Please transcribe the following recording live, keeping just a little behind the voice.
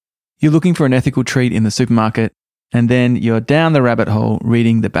You're looking for an ethical treat in the supermarket, and then you're down the rabbit hole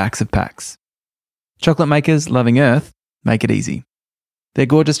reading the backs of packs. Chocolate makers Loving Earth make it easy. Their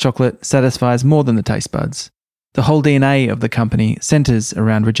gorgeous chocolate satisfies more than the taste buds. The whole DNA of the company centers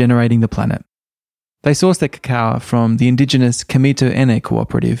around regenerating the planet. They source their cacao from the indigenous Camito Ene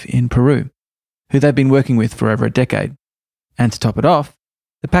cooperative in Peru, who they've been working with for over a decade. And to top it off,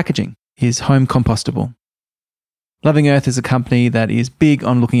 the packaging is home compostable. Loving Earth is a company that is big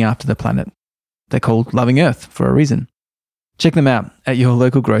on looking after the planet. They're called Loving Earth for a reason. Check them out at your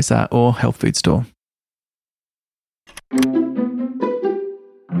local grocer or health food store.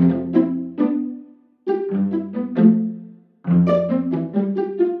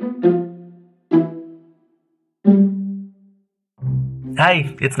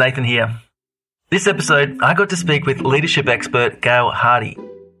 Hey, it's Nathan here. This episode, I got to speak with leadership expert Gail Hardy.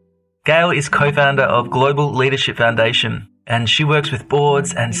 Gail is co-founder of Global Leadership Foundation, and she works with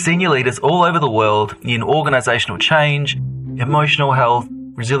boards and senior leaders all over the world in organisational change, emotional health,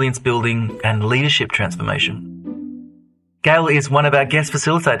 resilience building, and leadership transformation. Gail is one of our guest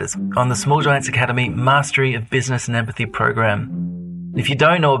facilitators on the Small Giants Academy Mastery of Business and Empathy program. If you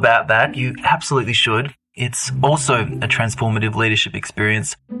don't know about that, you absolutely should. It's also a transformative leadership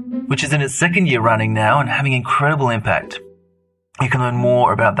experience, which is in its second year running now and having incredible impact. You can learn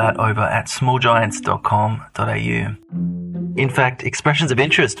more about that over at smallgiants.com.au. In fact, expressions of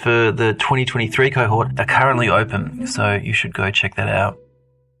interest for the 2023 cohort are currently open, so you should go check that out.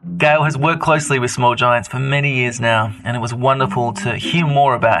 Gail has worked closely with Small Giants for many years now, and it was wonderful to hear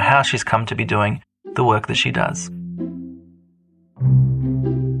more about how she's come to be doing the work that she does.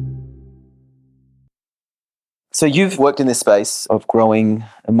 So you've worked in this space of growing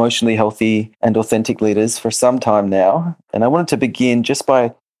emotionally healthy and authentic leaders for some time now. And I wanted to begin just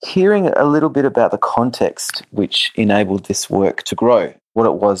by hearing a little bit about the context which enabled this work to grow, what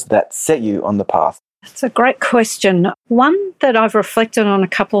it was that set you on the path. It's a great question. One that I've reflected on a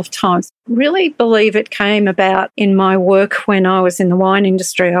couple of times. Really believe it came about in my work when I was in the wine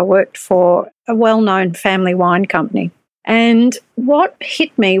industry. I worked for a well-known family wine company. And what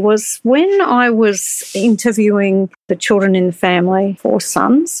hit me was when I was interviewing the children in the family, 4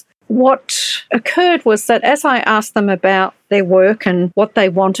 sons, what occurred was that as I asked them about their work and what they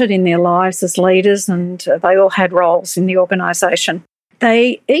wanted in their lives as leaders, and they all had roles in the organisation,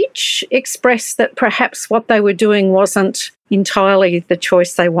 they each expressed that perhaps what they were doing wasn't entirely the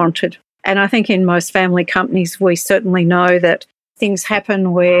choice they wanted. And I think in most family companies, we certainly know that things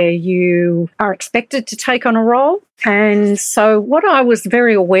happen where you are expected to take on a role. And so what I was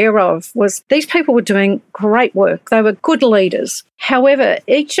very aware of was these people were doing great work. They were good leaders. However,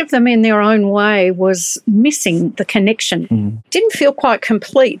 each of them in their own way was missing the connection. Didn't feel quite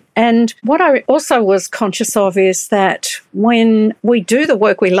complete. And what I also was conscious of is that when we do the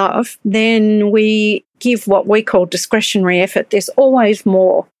work we love, then we give what we call discretionary effort. There's always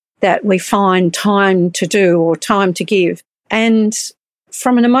more that we find time to do or time to give. And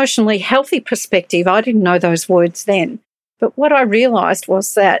from an emotionally healthy perspective, I didn't know those words then. But what I realised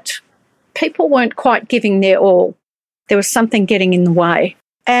was that people weren't quite giving their all. There was something getting in the way.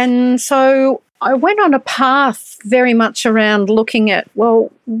 And so I went on a path very much around looking at, well,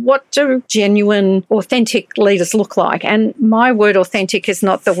 what do genuine, authentic leaders look like? And my word authentic is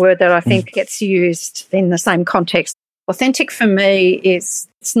not the word that I think gets used in the same context. Authentic for me is,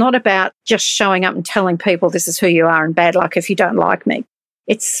 it's not about just showing up and telling people this is who you are and bad luck if you don't like me.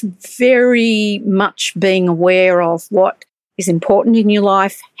 It's very much being aware of what is important in your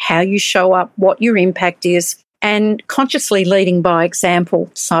life, how you show up, what your impact is, and consciously leading by example.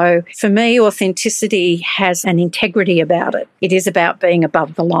 So for me, authenticity has an integrity about it. It is about being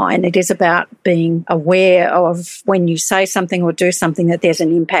above the line. It is about being aware of when you say something or do something that there's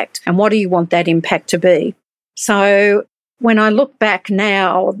an impact, and what do you want that impact to be. So when I look back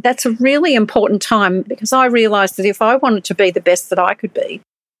now, that's a really important time because I realised that if I wanted to be the best that I could be,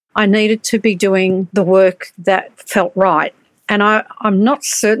 I needed to be doing the work that felt right. And I'm not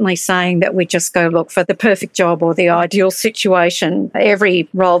certainly saying that we just go look for the perfect job or the ideal situation. Every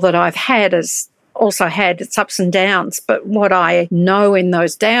role that I've had has also had its ups and downs. But what I know in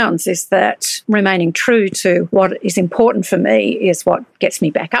those downs is that remaining true to what is important for me is what gets me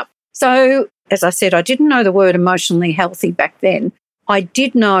back up. So, as I said, I didn't know the word emotionally healthy back then. I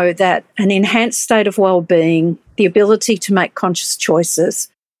did know that an enhanced state of well-being, the ability to make conscious choices,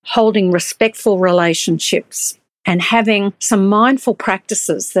 holding respectful relationships, and having some mindful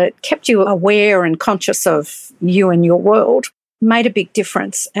practices that kept you aware and conscious of you and your world made a big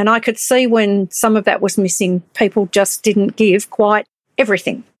difference. And I could see when some of that was missing, people just didn't give quite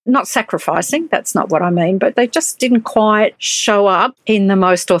everything. not sacrificing, that's not what I mean, but they just didn't quite show up in the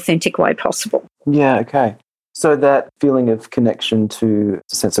most authentic way possible. Yeah, okay. So that feeling of connection to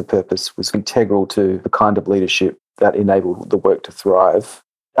a sense of purpose was integral to the kind of leadership that enabled the work to thrive.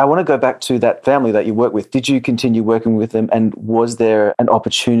 I want to go back to that family that you work with. Did you continue working with them, and was there an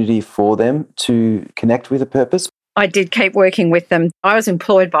opportunity for them to connect with a purpose? I did keep working with them. I was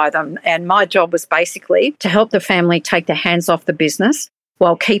employed by them, and my job was basically to help the family take their hands off the business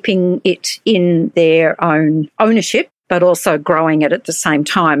while keeping it in their own ownership, but also growing it at the same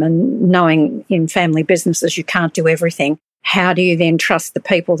time. And knowing in family businesses you can't do everything, how do you then trust the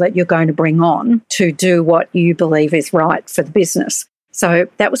people that you're going to bring on to do what you believe is right for the business? So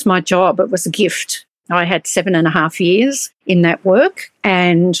that was my job. It was a gift. I had 7.5 years in that work,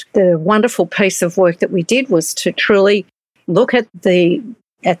 and the wonderful piece of work that we did was to truly look at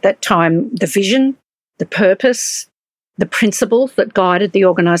that time, the vision, the purpose, the principles that guided the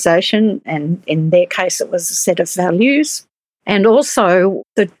organisation, and in their case it was a set of values, and also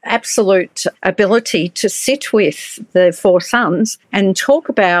the absolute ability to sit with the 4 sons and talk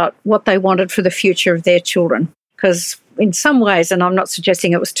about what they wanted for the future of their children. Because in some ways, and I'm not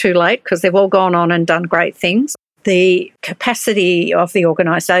suggesting it was too late because they've all gone on and done great things, the capacity of the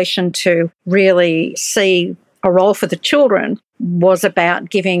organisation to really see a role for the children was about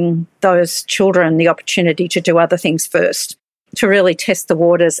giving those children the opportunity to do other things first, to really test the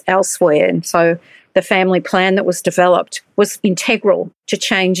waters elsewhere. And so the family plan that was developed was integral to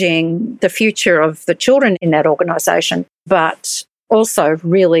changing the future of the children in that organisation, but also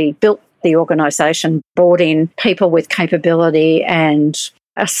really built the organisation, brought in people with capability and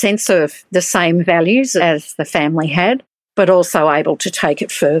a sense of the same values as the family had, but also able to take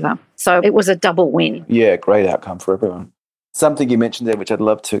it further. So it was a double win. Yeah, great outcome for everyone. Something you mentioned there, which I'd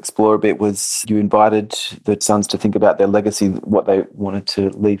love to explore a bit, was you invited the sons to think about their legacy, what they wanted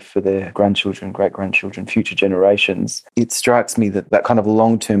to leave for their grandchildren, great-grandchildren, future generations. It strikes me that that kind of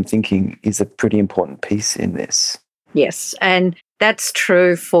long-term thinking is a pretty important piece in this. Yes, and that's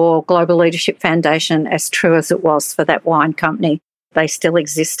true for Global Leadership Foundation, as true as it was for that wine company. They still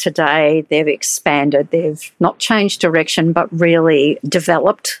exist today. They've expanded. They've not changed direction, but really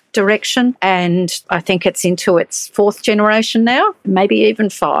developed direction. And I think it's into its 4th generation now, maybe even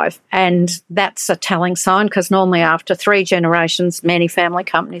 5. And that's a telling sign, because normally after 3 generations, many family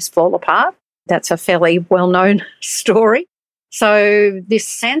companies fall apart. That's a fairly well-known story. So this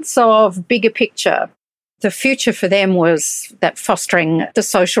sense of bigger picture, the future for them was that fostering the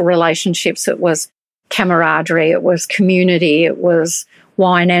social relationships. It was camaraderie, it was community, it was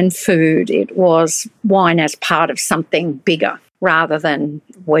wine and food, it was wine as part of something bigger rather than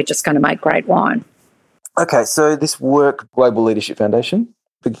we're just going to make great wine. Okay, so this work, Global Leadership Foundation,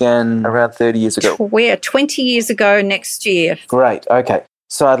 began around 30 years ago. We're 20 years ago next year. Great, okay.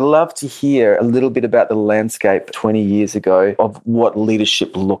 So I'd love to hear a little bit about the landscape 20 years ago of what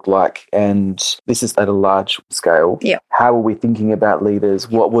leadership looked like. And this is at a large scale. Yeah. How were we thinking about leaders?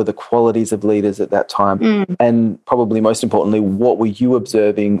 What were the qualities of leaders at that time? And probably most importantly, what were you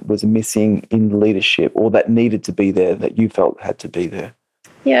observing was missing in leadership or that needed to be there, that you felt had to be there?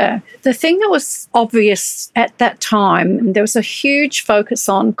 Yeah. The thing that was obvious at that time, there was a huge focus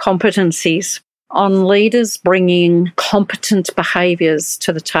on competencies, on leaders bringing competent behaviours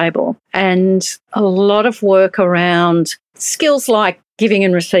to the table, and a lot of work around skills like giving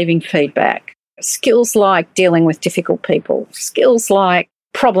and receiving feedback, skills like dealing with difficult people, skills like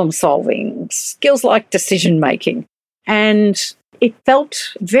problem solving, skills like decision making. And it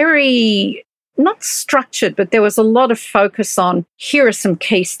felt very not structured, but there was a lot of focus on here are some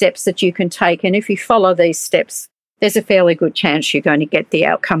key steps that you can take, and if you follow these steps, there's a fairly good chance you're going to get the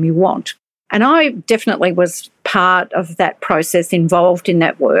outcome you want. And I definitely was part of that process, involved in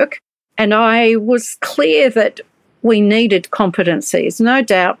that work. And I was clear that we needed competencies, no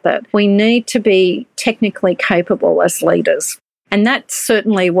doubt that we need to be technically capable as leaders. And that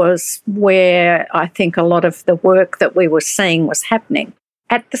certainly was where I think a lot of the work that we were seeing was happening.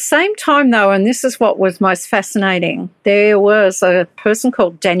 At the same time, though, and this is what was most fascinating, there was a person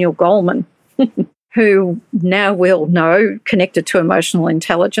called Daniel Goleman, who now we'll know connected to emotional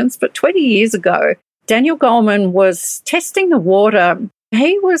intelligence. But 20 years ago, Daniel Goleman was testing the water.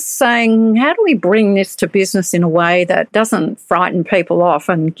 He was saying, how do we bring this to business in a way that doesn't frighten people off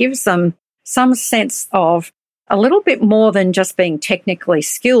and gives them some sense of a little bit more than just being technically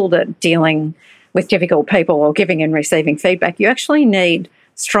skilled at dealing with difficult people or giving and receiving feedback? You actually need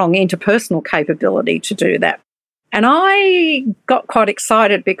strong interpersonal capability to do that. And I got quite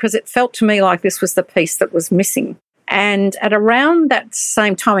excited because it felt to me like this was the piece that was missing. And at around that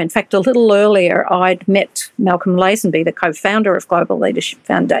same time, in fact, a little earlier, I'd met Malcolm Lazenby, the co-founder of Global Leadership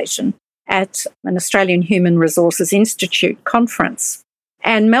Foundation, at an Australian Human Resources Institute conference.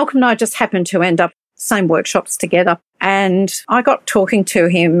 And Malcolm and I just happened to end up same workshops together. And I got talking to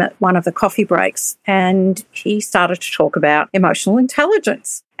him at one of the coffee breaks, and he started to talk about emotional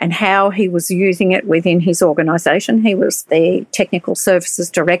intelligence and how he was using it within his organisation. He was the technical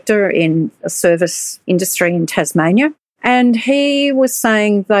services director in a service industry in Tasmania. And he was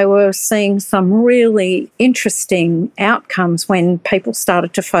saying they were seeing some really interesting outcomes when people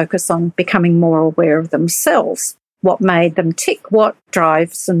started to focus on becoming more aware of themselves. What made them tick, what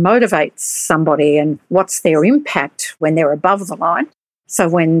drives and motivates somebody, and what's their impact when they're above the line. So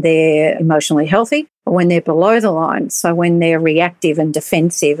when they're emotionally healthy, or when they're below the line. So when they're reactive and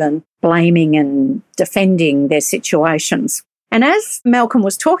defensive and blaming and defending their situations. And as Malcolm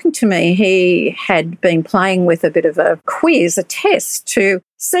was talking to me, he had been playing with a bit of a quiz, a test to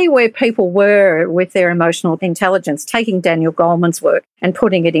see where people were with their emotional intelligence, taking Daniel Goleman's work and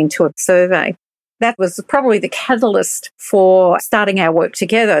putting it into a survey. That was probably the catalyst for starting our work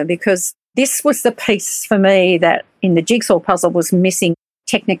together, because this was the piece for me that in the jigsaw puzzle was missing.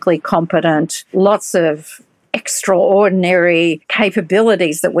 Technically competent, lots of extraordinary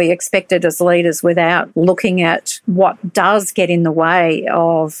capabilities that we expected as leaders without looking at what does get in the way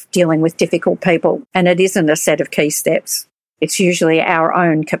of dealing with difficult people. And it isn't a set of key steps. It's usually our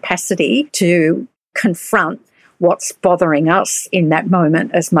own capacity to confront what's bothering us in that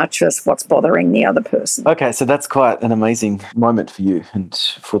moment as much as what's bothering the other person. Okay, so that's quite an amazing moment for you and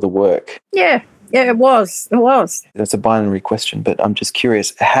for the work. Yeah, it was. That's a binary question, but I'm just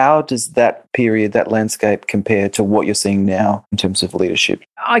curious, how does that period, that landscape compare to what you're seeing now in terms of leadership?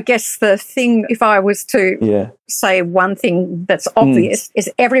 I guess the thing, if I was to say one thing that's obvious, is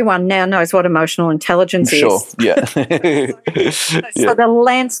everyone now knows what emotional intelligence is. Yeah. So the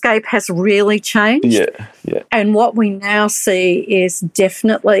landscape has really changed. Yeah. And what we now see is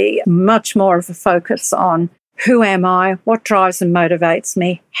definitely much more of a focus on who am I? What drives and motivates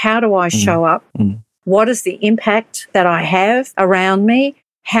me? How do I show up? What is the impact that I have around me?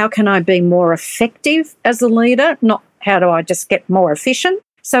 How can I be more effective as a leader? Not how do I just get more efficient?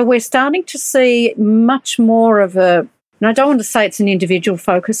 So we're starting to see much more of and I don't want to say it's an individual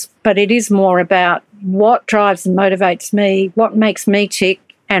focus, but it is more about what drives and motivates me, what makes me tick,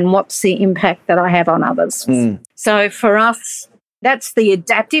 and what's the impact that I have on others. So for us, that's the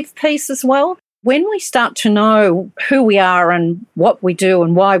adaptive piece as well. When we start to know who we are and what we do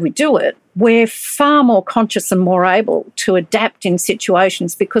and why we do it, we're far more conscious and more able to adapt in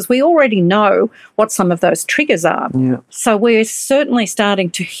situations because we already know what some of those triggers are. Yeah. So we're certainly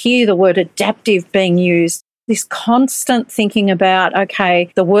starting to hear the word adaptive being used, this constant thinking about,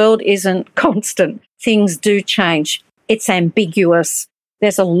 okay, the world isn't constant. Things do change. It's ambiguous.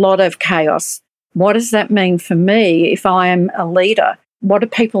 There's a lot of chaos. What does that mean for me if I am a leader? What do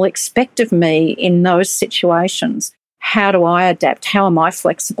people expect of me in those situations? How do I adapt? How am I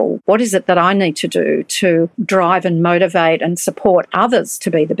flexible? What is it that I need to do to drive and motivate and support others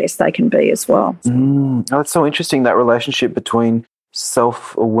to be the best they can be as well? Oh, that's so interesting, that relationship between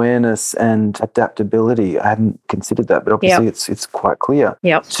self-awareness and adaptability. I hadn't considered that, but obviously it's quite clear.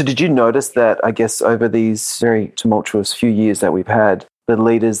 Yep. So did you notice that, I guess, over these very tumultuous few years that we've had, the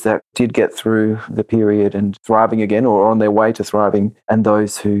leaders that did get through the period and thriving again or on their way to thriving, and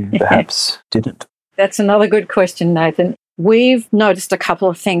those who perhaps didn't? That's another good question, Nathan. We've noticed a couple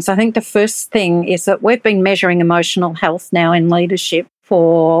of things. I think the first thing is that we've been measuring emotional health now in leadership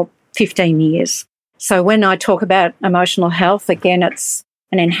for 15 years. So when I talk about emotional health, again, it's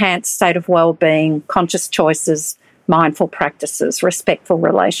an enhanced state of well-being, conscious choices, mindful practices, respectful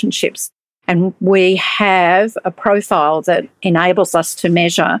relationships. And we have a profile that enables us to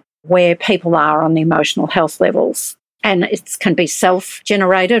measure where people are on the emotional health levels. And it can be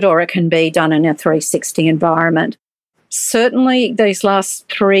self-generated or it can be done in a 360 environment. Certainly these last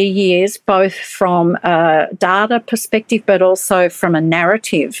 3 years, both from a data perspective but also from a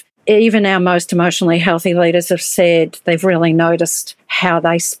narrative, even our most emotionally healthy leaders have said they've really noticed how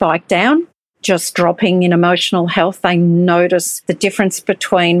they spike down. Just dropping in emotional health, they notice the difference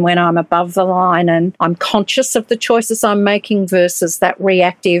between when I'm above the line and I'm conscious of the choices I'm making versus that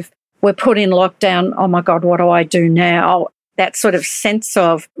reactive, we're put in lockdown, oh my God, what do I do now? That sort of sense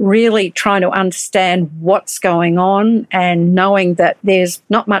of really trying to understand what's going on and knowing that there's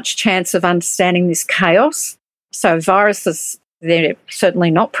not much chance of understanding this chaos. So viruses, they're certainly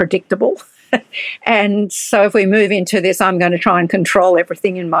not predictable. And so if we move into this, I'm going to try and control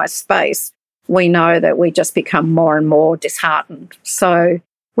everything in my space, we know that we just become more and more disheartened. So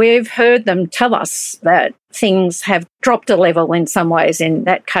We've heard them tell us that things have dropped a level in some ways in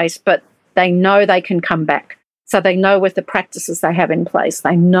that case, but they know they can come back. So they know with the practices they have in place,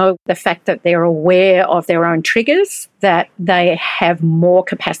 they know the fact that they're aware of their own triggers, that they have more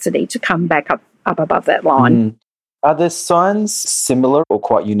capacity to come back up above that line. Are there signs similar or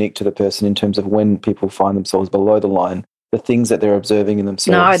quite unique to the person in terms of when people find themselves below the line, the things that they're observing in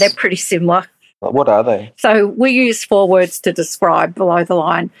themselves? No, they're pretty similar. What are they? So we use 4 words to describe below the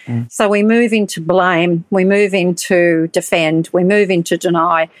line. So we move into blame, we move into defend, we move into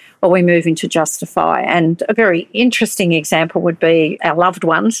deny, or we move into justify. And a very interesting example would be our loved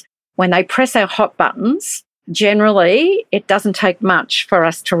ones. When they press our hot buttons, generally it doesn't take much for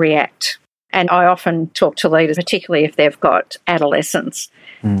us to react. And I often talk to leaders, particularly if they've got adolescents.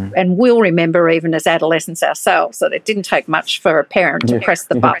 And we'll remember even as adolescents ourselves that it didn't take much for a parent to press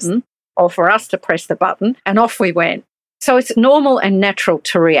the button or for us to press the button, and off we went. So it's normal and natural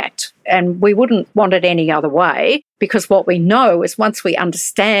to react, and we wouldn't want it any other way, because what we know is once we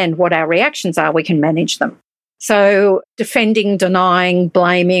understand what our reactions are, we can manage them. So defending, denying,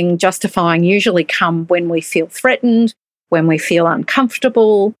 blaming, justifying usually come when we feel threatened, when we feel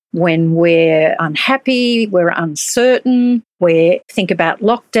uncomfortable, when we're unhappy, we're uncertain, we think about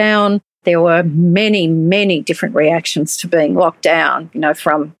lockdown. There were many, many different reactions to being locked down,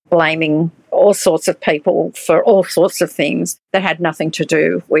 from blaming all sorts of people for all sorts of things that had nothing to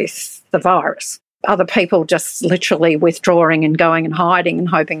do with the virus. Other people just literally withdrawing and going and hiding and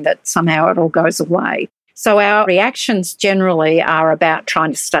hoping that somehow it all goes away. So our reactions generally are about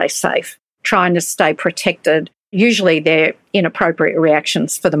trying to stay safe, trying to stay protected. Usually they're inappropriate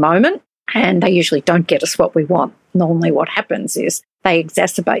reactions for the moment, and they usually don't get us what we want. Normally what happens is they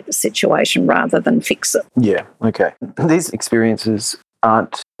exacerbate the situation rather than fix it. Yeah, okay. These experiences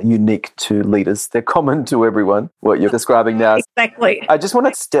aren't unique to leaders. They're common to everyone, what you're describing now. Exactly. I just want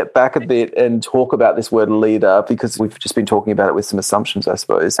to step back a bit and talk about this word leader, because we've just been talking about it with some assumptions, I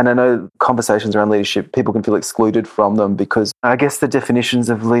suppose. And I know conversations around leadership, people can feel excluded from them because I guess the definitions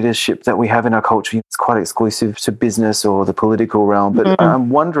of leadership that we have in our culture is quite exclusive to business or the political realm. But I'm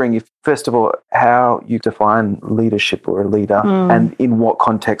wondering if, first of all, how you define leadership or a leader and in what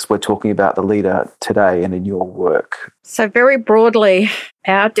context we're talking about the leader today and in your work. So very broadly,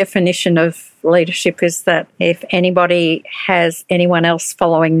 our definition of leadership is that if anybody has anyone else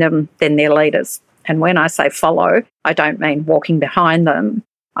following them, then they're leaders. And when I say follow, I don't mean walking behind them.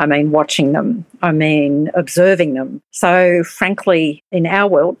 I mean watching them. I mean observing them. So frankly, in our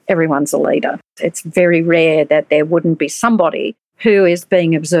world, everyone's a leader. It's very rare that there wouldn't be somebody who is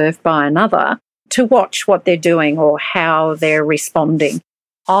being observed by another to watch what they're doing or how they're responding.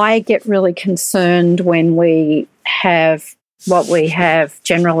 I get really concerned when we have what we have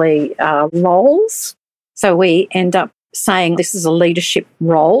generally roles. So we end up saying this is a leadership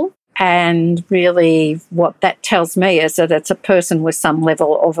role. And really what that tells me is that it's a person with some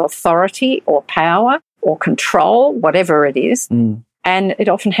level of authority or power or control, whatever it is. And it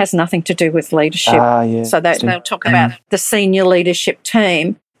often has nothing to do with leadership. So they'll talk about the senior leadership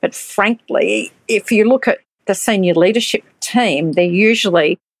team. But frankly, if you look at the senior leadership team, they're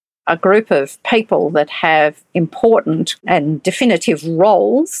usually a group of people that have important and definitive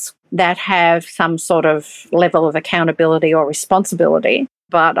roles that have some sort of level of accountability or responsibility.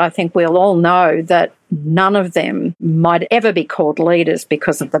 But I think we'll all know that none of them might ever be called leaders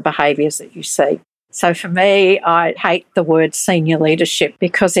because of the behaviours that you see. So for me, I hate the word senior leadership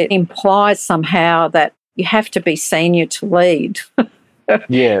because it implies somehow that you have to be senior to lead.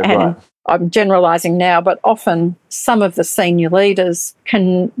 Yeah, right. I'm generalising now, but often some of the senior leaders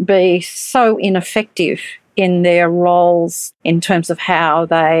can be so ineffective in their roles in terms of how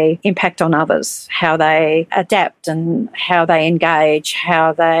they impact on others, how they adapt and how they engage,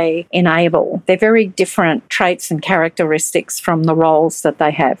 how they enable. They're very different traits and characteristics from the roles that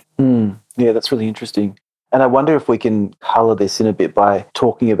they have. Yeah, that's really interesting. And I wonder if we can colour this in a bit by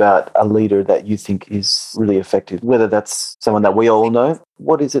talking about a leader that you think is really effective, whether that's someone that we all know.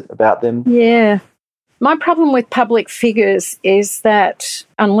 What is it about them? Yeah. My problem with public figures is that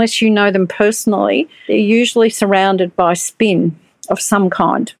unless you know them personally, they're usually surrounded by spin of some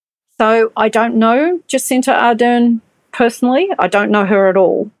kind. So I don't know Jacinda Ardern personally. I don't know her at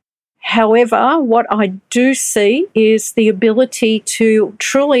all. However, what I do see is the ability to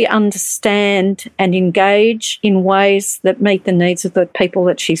truly understand and engage in ways that meet the needs of the people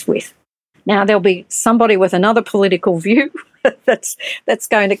that she's with. Now, there'll be somebody with another political view that's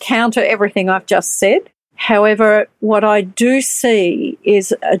going to counter everything I've just said. However, what I do see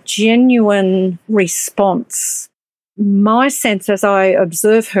is a genuine response. My sense as I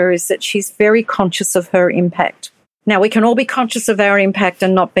observe her is that she's very conscious of her impact. Now, we can all be conscious of our impact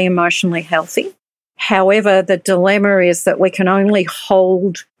and not be emotionally healthy. However, the dilemma is that we can only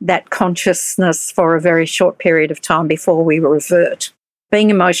hold that consciousness for a very short period of time before we revert. Being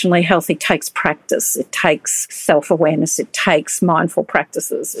emotionally healthy takes practice. It takes self-awareness. It takes mindful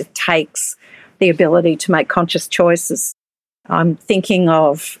practices. It takes the ability to make conscious choices. I'm thinking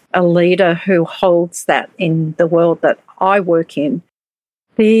of a leader who holds that in the world that I work in.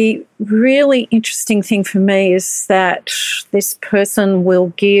 The really interesting thing for me is that this person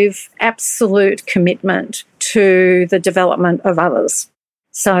will give absolute commitment to the development of others.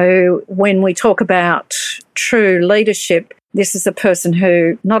 So when we talk about true leadership, this is a person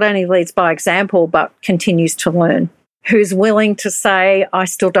who not only leads by example, but continues to learn, who's willing to say, I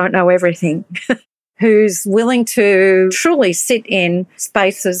still don't know everything, who's willing to truly sit in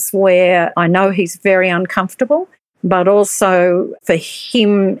spaces where I know he's very uncomfortable, but also for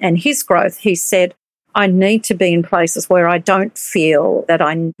him and his growth, he said, I need to be in places where I don't feel that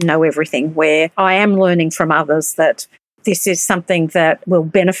I know everything, where I am learning from others, that this is something that will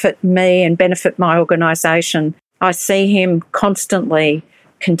benefit me and benefit my organisation. I see him constantly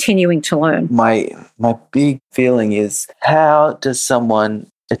continuing to learn. My big feeling is, how does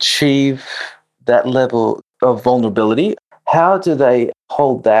someone achieve that level of vulnerability? How do they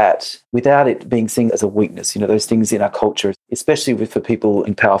hold that without it being seen as a weakness? You know, those things in our culture, especially for people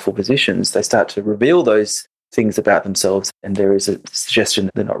in powerful positions, they start to reveal those things about themselves, and there is a suggestion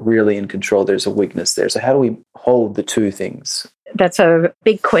that they're not really in control. There's a weakness there. So how do we hold the two things? That's a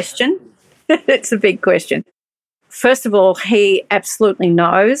big question. It's a big question. First of all, he absolutely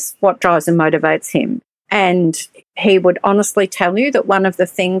knows what drives and motivates him. And he would honestly tell you that one of the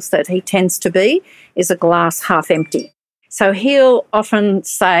things that he tends to be is a glass half empty. So he'll often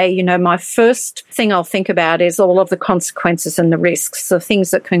say, you know, my first thing I'll think about is all of the consequences and the risks, the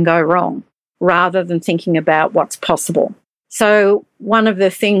things that can go wrong, rather than thinking about what's possible. So one of the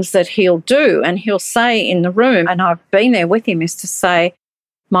things that he'll do, and he'll say in the room, and I've been there with him, is to say,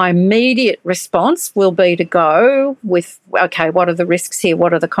 my immediate response will be to go with, okay, what are the risks here?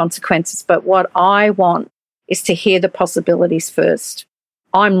 What are the consequences? But what I want is to hear the possibilities first.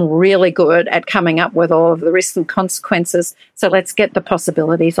 I'm really good at coming up with all of the risks and consequences, so let's get the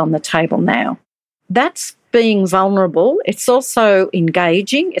possibilities on the table now. That's being vulnerable. It's also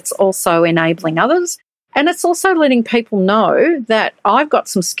engaging. It's also enabling others. And it's also letting people know that I've got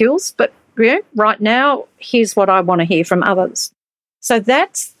some skills, but right now, here's what I want to hear from others. So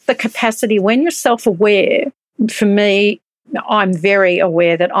that's the capacity. When you're self-aware, for me, I'm very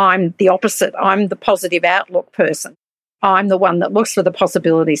aware that I'm the opposite. I'm the positive outlook person. I'm the one that looks for the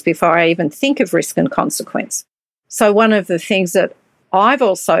possibilities before I even think of risk and consequence. So one of the things that I've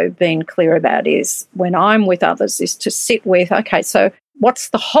also been clear about is when I'm with others is to sit with, okay, so what's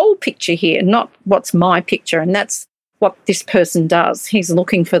the whole picture here, not what's my picture? And that's what this person does. He's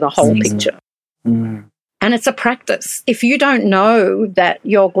looking for the whole picture. Mm. And it's a practice. If you don't know that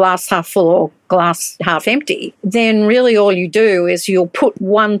you're glass half full or glass half empty, then really all you do is you'll put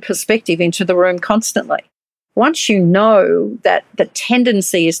one perspective into the room constantly. Once you know that the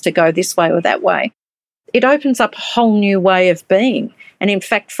tendency is to go this way or that way, it opens up a whole new way of being. And in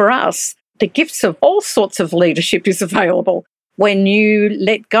fact, for us, the gifts of all sorts of leadership is available when you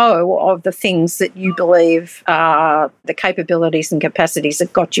let go of the things that you believe are the capabilities and capacities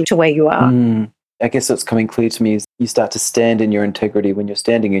that got you to where you are. I guess what's coming clear to me is you start to stand in your integrity when you're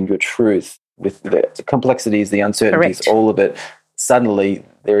standing in your truth with the complexities, the uncertainties, Correct. all of it. Suddenly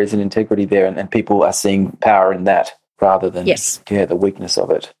there is an integrity there, and people are seeing power in that rather than the weakness of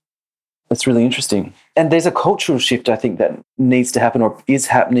it. That's really interesting. And there's a cultural shift, I think, that needs to happen or is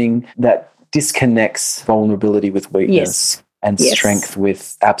happening that disconnects vulnerability with weakness and strength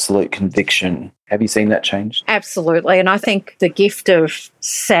with absolute conviction. Have you seen that change? Absolutely. And I think the gift of,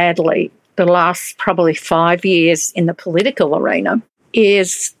 sadly, the last probably 5 years in the political arena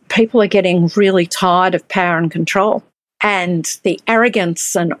is people are getting really tired of power and control. And the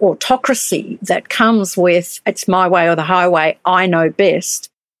arrogance and autocracy that comes with, it's my way or the highway, I know best,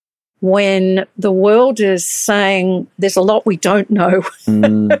 when the world is saying there's a lot we don't know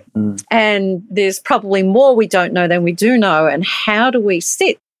and there's probably more we don't know than we do know. And how do we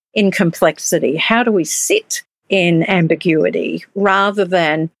sit in complexity? How do we sit in ambiguity rather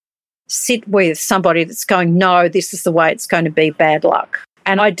than sit with somebody that's going, no, this is the way it's going to be, bad luck?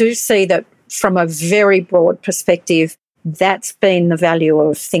 And I do see that from a very broad perspective, that's been the value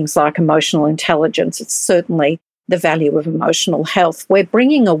of things like emotional intelligence. It's certainly the value of emotional health. We're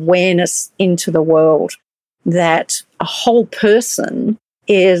bringing awareness into the world that a whole person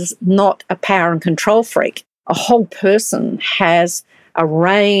is not a power and control freak. A whole person has a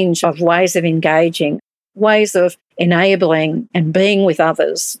range of ways of engaging, ways of enabling and being with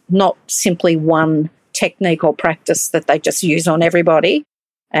others, not simply one technique or practice that they just use on everybody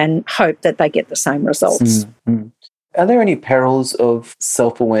and hope that they get the same results. Mm-hmm. Are there any perils of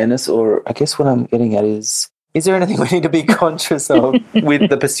self-awareness, or I guess what I'm getting at is there anything we need to be conscious of with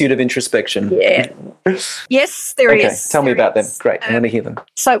the pursuit of introspection? Yeah. Yes, there is. Okay, tell me about them. Great, I want to hear them.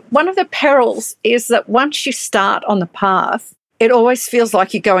 So one of the perils is that once you start on the path, it always feels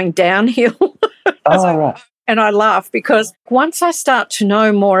like you're going downhill. Oh, right. And I laugh because once I start to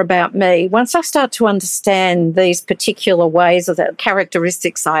know more about me, once I start to understand these particular ways of the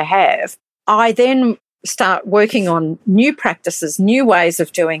characteristics I have, I then start working on new practices, new ways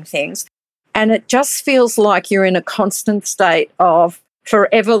of doing things. And it just feels like you're in a constant state of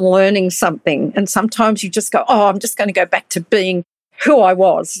forever learning something. And sometimes you just go, I'm just going to go back to being who I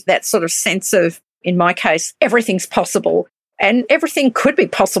was. That sort of sense of, in my case, everything's possible. And everything could be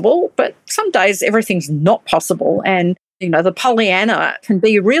possible, but some days everything's not possible. And, the Pollyanna can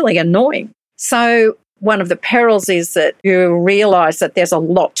be really annoying. So one of the perils is that you realise that there's a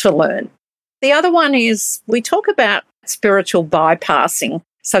lot to learn. The other one is we talk about spiritual bypassing.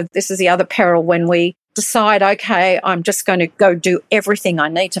 So this is the other peril when we decide, okay, I'm just going to go do everything I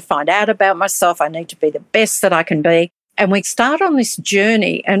need to find out about myself. I need to be the best that I can be. And we start on this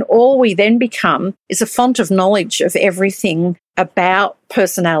journey, and all we then become is a font of knowledge of everything about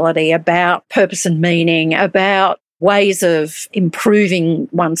personality, about purpose and meaning, about ways of improving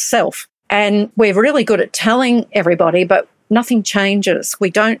oneself. And we're really good at telling everybody, but nothing changes. We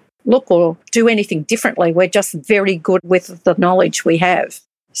don't look or do anything differently. We're just very good with the knowledge we have.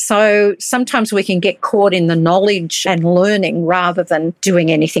 So sometimes we can get caught in the knowledge and learning rather than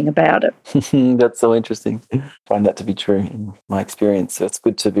doing anything about it. That's so interesting. I find that to be true in my experience. So it's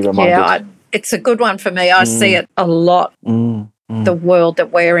good to be reminded. Yeah, it's a good one for me. I see it a lot, the world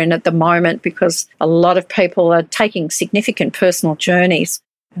that we're in at the moment, because a lot of people are taking significant personal journeys.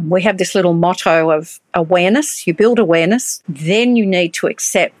 And we have this little motto of awareness. You build awareness, then you need to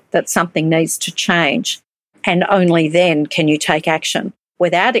accept that something needs to change. And only then can you take action.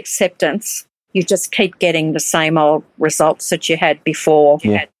 Without acceptance, you just keep getting the same old results that you had before.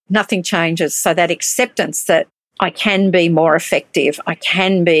 Yeah. Nothing changes. So that acceptance that I can be more effective, I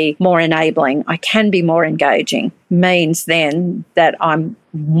can be more enabling, I can be more engaging, means then that I'm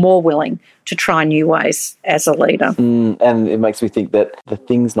more willing to try new ways as a leader. And it makes me think that the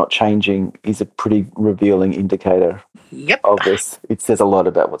things not changing is a pretty revealing indicator of this. It says a lot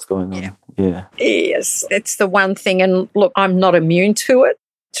about what's going on. Yeah. Yes, it's the one thing. And look, I'm not immune to it.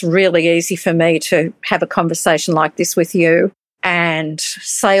 It's really easy for me to have a conversation like this with you and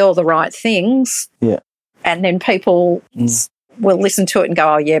say all the right things. Yeah. And then people will listen to it and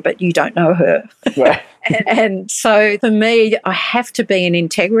go, oh, yeah, but you don't know her. Right. And so for me, I have to be in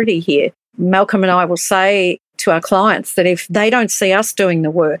integrity here. Malcolm and I will say to our clients that if they don't see us doing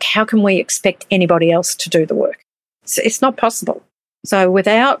the work, how can we expect anybody else to do the work? It's not possible. So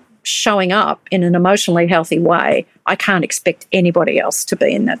without showing up in an emotionally healthy way, I can't expect anybody else to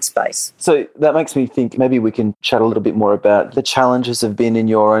be in that space. So that makes me think maybe we can chat a little bit more about the challenges have been in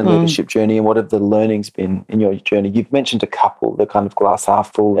your own leadership journey, and what have the learnings been in your journey. You've mentioned a couple, the kind of glass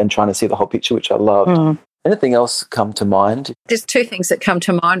half full and trying to see the whole picture, which I loved. Anything else come to mind? There's two things that come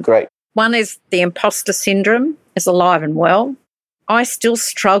to mind. Great. One is the imposter syndrome is alive and well. I still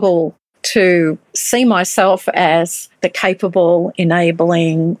struggle to see myself as the capable,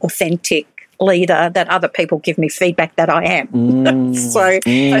 enabling, authentic leader that other people give me feedback that I am. So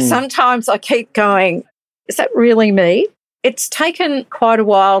sometimes I keep going, is that really me? It's taken quite a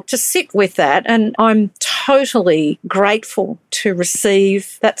while to sit with that, and I'm totally grateful to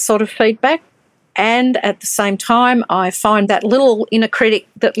receive that sort of feedback. And at the same time, I find that little inner critic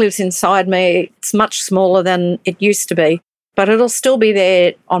that lives inside me, it's much smaller than it used to be. But it'll still be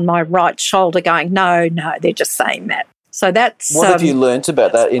there on my right shoulder going, no, they're just saying that. So that's... What have you learnt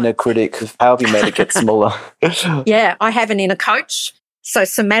about that inner critic? How have you made it get smaller? Yeah, I have an inner coach. So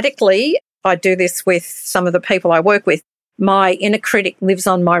somatically, I do this with some of the people I work with. My inner critic lives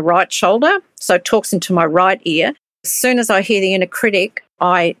on my right shoulder, so it talks into my right ear. As soon as I hear the inner critic,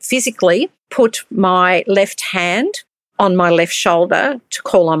 I physically put my left hand on my left shoulder to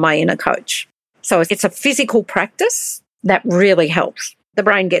call on my inner coach. So it's a physical practice that really helps. The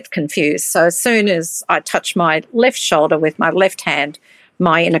brain gets confused. So as soon as I touch my left shoulder with my left hand,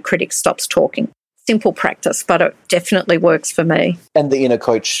 my inner critic stops talking. Simple practice, but it definitely works for me. And the inner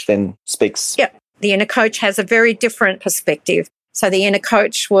coach then speaks. Yeah. The inner coach has a very different perspective. So the inner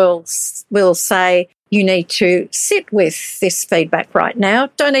coach will say, you need to sit with this feedback right now.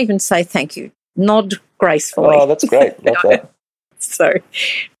 Don't even say thank you. Nod gracefully. Oh, that's great. Love that. So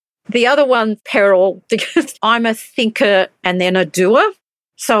The other one, peril, because I'm a thinker and then a doer.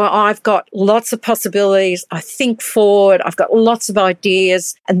 So I've got lots of possibilities. I think forward. I've got lots of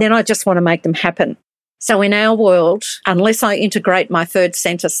ideas, and then I just want to make them happen. So in our world, unless I integrate my third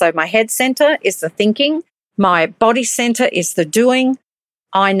center, so my head center is the thinking, my body center is the doing,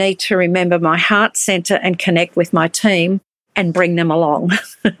 I need to remember my heart center and connect with my team and bring them along.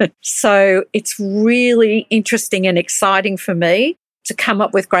 So it's really interesting and exciting for me to come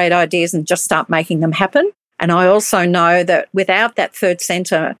up with great ideas and just start making them happen. And I also know that without that third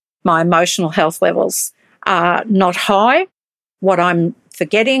center, my emotional health levels are not high. What I'm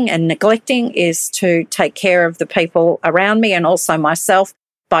forgetting and neglecting is to take care of the people around me and also myself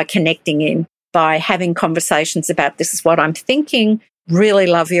by connecting in, by having conversations about this is what I'm thinking, really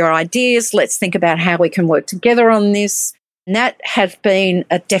love your ideas, let's think about how we can work together on this. And that has been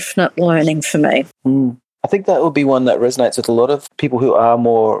a definite learning for me. I think that would be one that resonates with a lot of people who are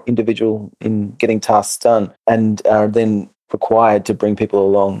more individual in getting tasks done and are then required to bring people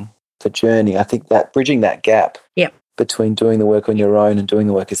along the journey. I think that bridging that gap between doing the work on your own and doing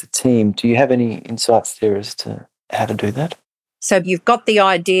the work as a team. Do you have any insights there as to how to do that? So you've got the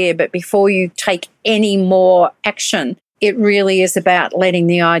idea, but before you take any more action, it really is about letting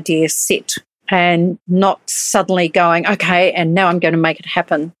the idea sit and not suddenly going, okay, and now I'm going to make it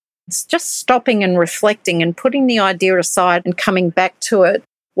happen. It's just stopping and reflecting and putting the idea aside and coming back to it.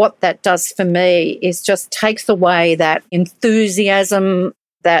 What that does for me is just takes away that enthusiasm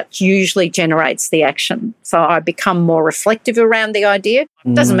that usually generates the action. So I become more reflective around the idea.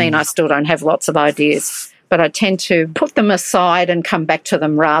 Doesn't mean I still don't have lots of ideas, but I tend to put them aside and come back to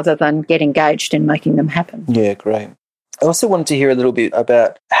them rather than get engaged in making them happen. Yeah, great. I also wanted to hear a little bit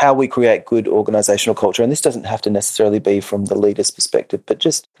about how we create good organisational culture. And this doesn't have to necessarily be from the leader's perspective, but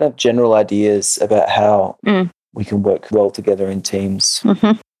just kind of general ideas about how we can work well together in teams.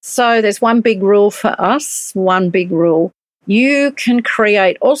 Mm-hmm. So there's one big rule for us, one big rule. You can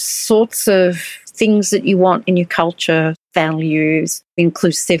create all sorts of things that you want in your culture, values,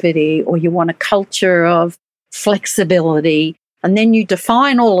 inclusivity, or you want a culture of flexibility. And then you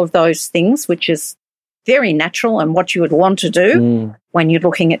define all of those things, which is very natural and what you would want to do when you're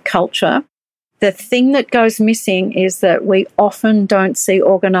looking at culture. The thing that goes missing is that we often don't see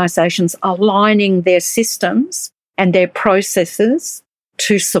organisations aligning their systems and their processes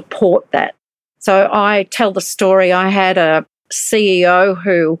to support that. So I tell the story, I had a CEO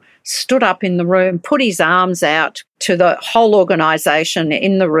who stood up in the room, put his arms out to the whole organisation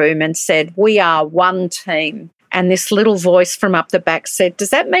in the room and said, "We are one team." And this little voice from up the back said,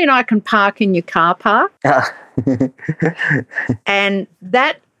 "Does that mean I can park in your car park?" And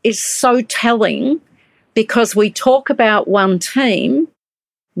that is so telling because we talk about one team,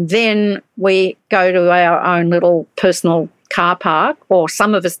 then we go to our own little personal car park, or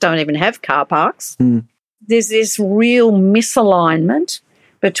some of us don't even have car parks. There's this real misalignment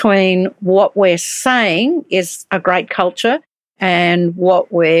between what we're saying is a great culture and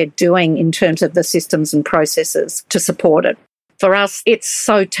what we're doing in terms of the systems and processes to support it. For us, it's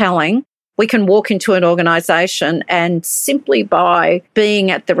so telling. We can walk into an organisation and simply by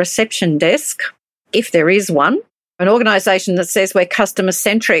being at the reception desk, if there is one, an organisation that says we're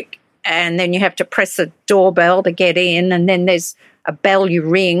customer-centric and then you have to press a doorbell to get in and then there's a bell you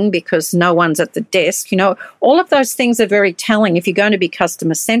ring because no one's at the desk. You know, all of those things are very telling. If you're going to be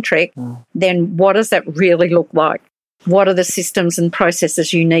customer-centric, then what does that really look like? What are the systems and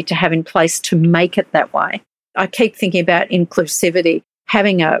processes you need to have in place to make it that way? I keep thinking about inclusivity.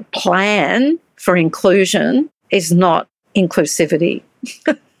 Having a plan for inclusion is not inclusivity.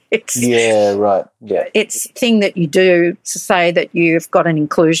 It's a thing that you do to say that you've got an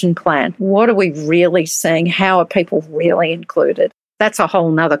inclusion plan. What are we really seeing? How are people really included? That's a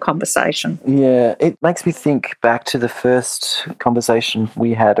whole nother conversation. Yeah, it makes me think back to the first conversation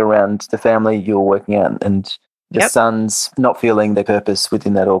we had around the family you were working at and the sons not feeling their purpose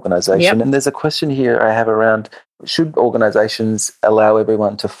within that organisation. And there's a question here I have around, should organisations allow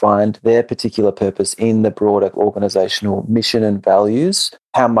everyone to find their particular purpose in the broader organisational mission and values?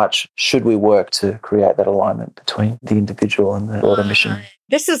 How much should we work to create that alignment between the individual and the broader mission?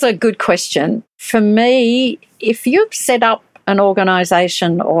 This is a good question. For me, if you've set up an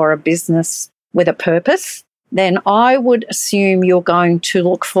organisation or a business with a purpose, then I would assume you're going to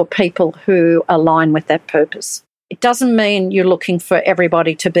look for people who align with that purpose. It doesn't mean you're looking for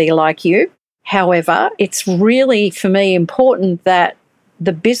everybody to be like you. However, it's really, for me, important that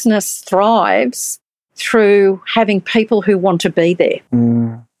the business thrives through having people who want to be there.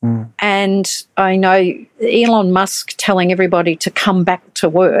 And I know Elon Musk telling everybody to come back to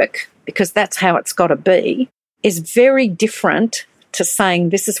work because that's how it's got to be is very different to saying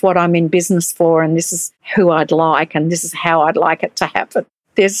this is what I'm in business for and this is who I'd like and this is how I'd like it to happen.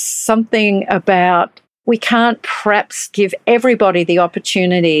 There's something about we can't perhaps give everybody the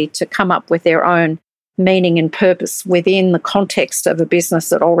opportunity to come up with their own meaning and purpose within the context of a business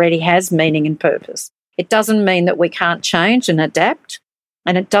that already has meaning and purpose. It doesn't mean that we can't change and adapt,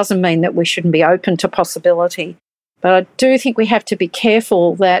 and it doesn't mean that we shouldn't be open to possibility. But I do think we have to be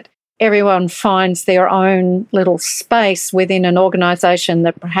careful that everyone finds their own little space within an organisation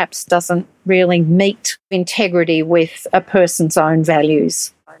that perhaps doesn't really meet integrity with a person's own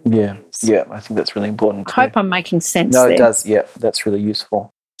values. Yeah, I think that's really important. I hope I'm making sense there. there. It does. Yeah, that's really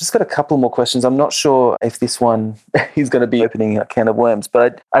useful. Just got a couple more questions. I'm not sure if this one is going to be opening a can of worms,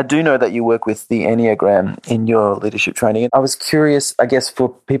 but I do know that you work with the Enneagram in your leadership training. I was curious, I guess, for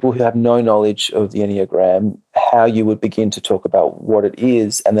people who have no knowledge of the Enneagram, how you would begin to talk about what it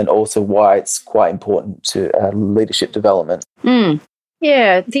is and then also why it's quite important to leadership development.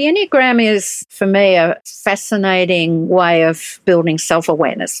 Yeah, the Enneagram is, for me, a fascinating way of building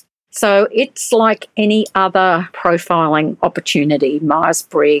self-awareness. So it's like any other profiling opportunity,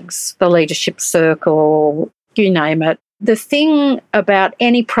 Myers-Briggs, the Leadership Circle, you name it. The thing about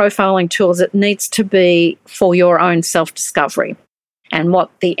any profiling tool is it needs to be for your own self-discovery. And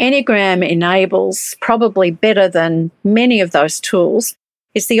what the Enneagram enables, probably better than many of those tools,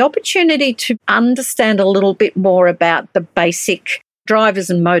 is the opportunity to understand a little bit more about the basic drivers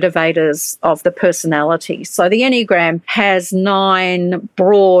and motivators of the personality. So the Enneagram has 9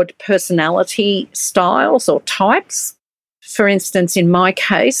 broad personality styles or types. For instance, in my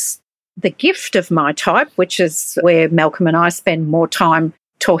case, the gift of my type, which is where Malcolm and I spend more time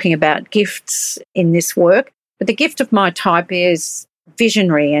talking about gifts in this work, but the gift of my type is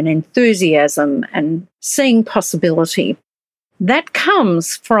visionary and enthusiasm and seeing possibility. That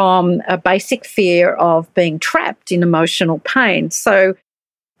comes from a basic fear of being trapped in emotional pain. So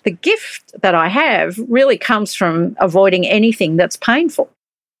the gift that I have really comes from avoiding anything that's painful.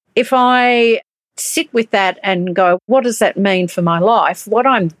 If I sit with that and go, what does that mean for my life? What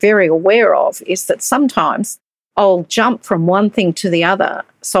I'm very aware of is that sometimes I'll jump from one thing to the other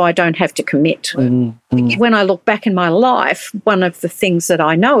so I don't have to commit. Mm-hmm. When I look back in my life, one of the things that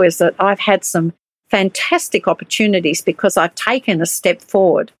I know is that I've had some fantastic opportunities because I've taken a step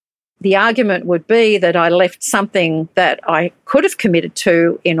forward. The argument would be that I left something that I could have committed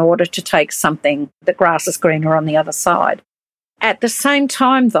to in order to take something, the grass is greener on the other side. At the same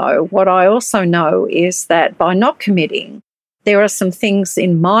time, though, what I also know is that by not committing, there are some things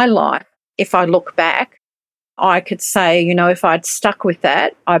in my life, if I look back, I could say, if I'd stuck with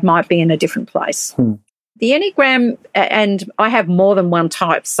that, I might be in a different place. The Enneagram, and I have more than one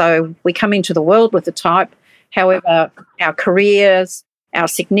type, so we come into the world with a type. However, our careers, our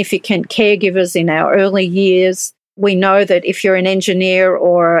significant caregivers in our early years, we know that if you're an engineer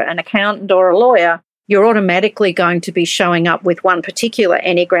or an accountant or a lawyer, you're automatically going to be showing up with one particular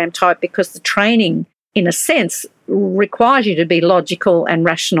Enneagram type because the training, in a sense, requires you to be logical and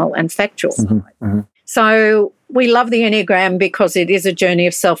rational and factual. Mm-hmm. So we love the Enneagram because it is a journey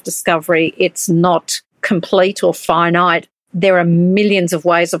of self-discovery. It's not complete or finite. There are millions of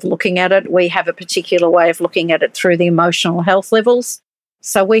ways of looking at it. We have a particular way of looking at it through the emotional health levels.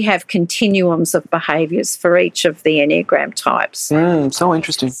 So we have continuums of behaviours for each of the Enneagram types. So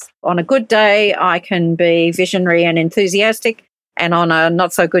interesting. On a good day, I can be visionary and enthusiastic, and on a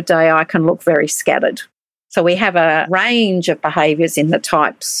not so good day, I can look very scattered. So we have a range of behaviours in the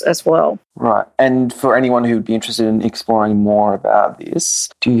types as well. Right. And for anyone who would be interested in exploring more about this,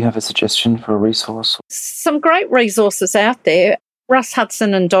 do you have a suggestion for a resource? Some great resources out there. Russ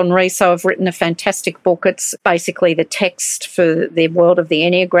Hudson and Don Riso have written a fantastic book. It's basically the text for the world of the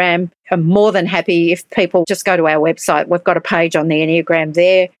Enneagram. I'm more than happy if people just go to our website. We've got a page on the Enneagram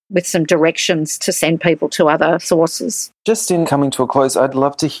there with some directions to send people to other sources. Just in coming to a close, I'd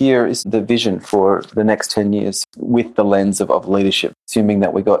love to hear is the vision for the next 10 years with the lens of leadership, assuming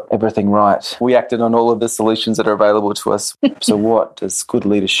that we got everything right. We acted on all of the solutions that are available to us. So what does good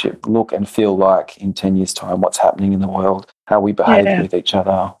leadership look and feel like in 10 years' time? What's happening in the world? How we behave with each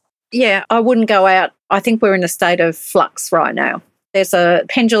other? Yeah, I wouldn't go out. I think we're in a state of flux right now. There's a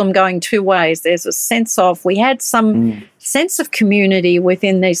pendulum going two ways. There's a sense of, we had some sense of community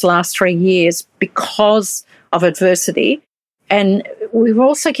within these last 3 years because of adversity. And we're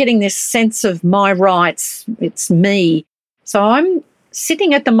also getting this sense of my rights, it's me. So I'm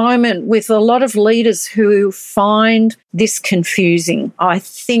sitting at the moment with a lot of leaders who find this confusing. I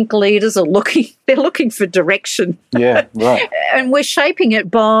think leaders are looking for direction. Yeah, right. And we're shaping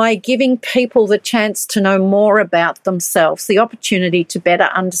it by giving people the chance to know more about themselves, the opportunity to better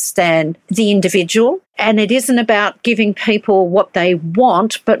understand the individual. And it isn't about giving people what they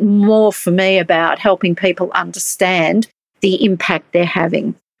want, but more for me about helping people understand the impact they're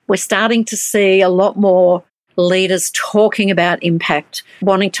having. We're starting to see a lot more leaders talking about impact,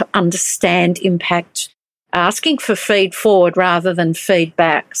 wanting to understand impact, asking for feed forward rather than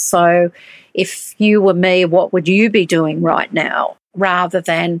feedback. So if you were me, what would you be doing right now, rather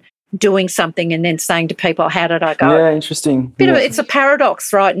than doing something and then saying to people, how did I go? Yeah, interesting. It's a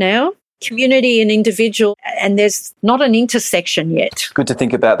paradox right now, community and individual, and there's not an intersection yet. Good to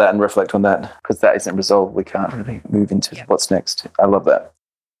think about that and reflect on that, because that isn't resolved. We can't really move into what's next. I love that.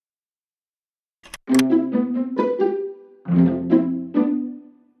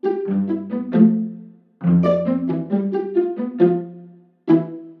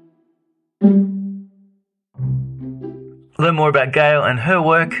 Learn more about Gail and her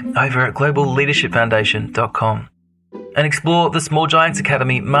work over at globalleadershipfoundation.com. And explore the Small Giants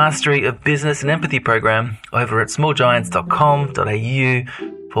Academy Mastery of Business and Empathy program over at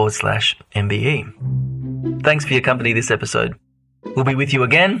smallgiants.com.au/MBE. Thanks for your company this episode. We'll be with you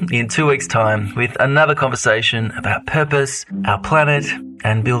again in 2 weeks' time with another conversation about purpose, our planet,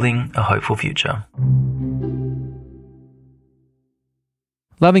 and building a hopeful future.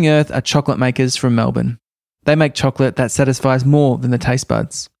 Loving Earth are chocolate makers from Melbourne. They make chocolate that satisfies more than the taste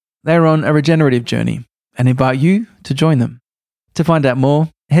buds. They're on a regenerative journey and invite you to join them. To find out more,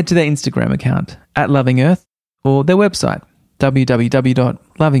 head to their Instagram account @LovingEarth or their website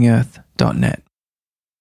www.lovingearth.net.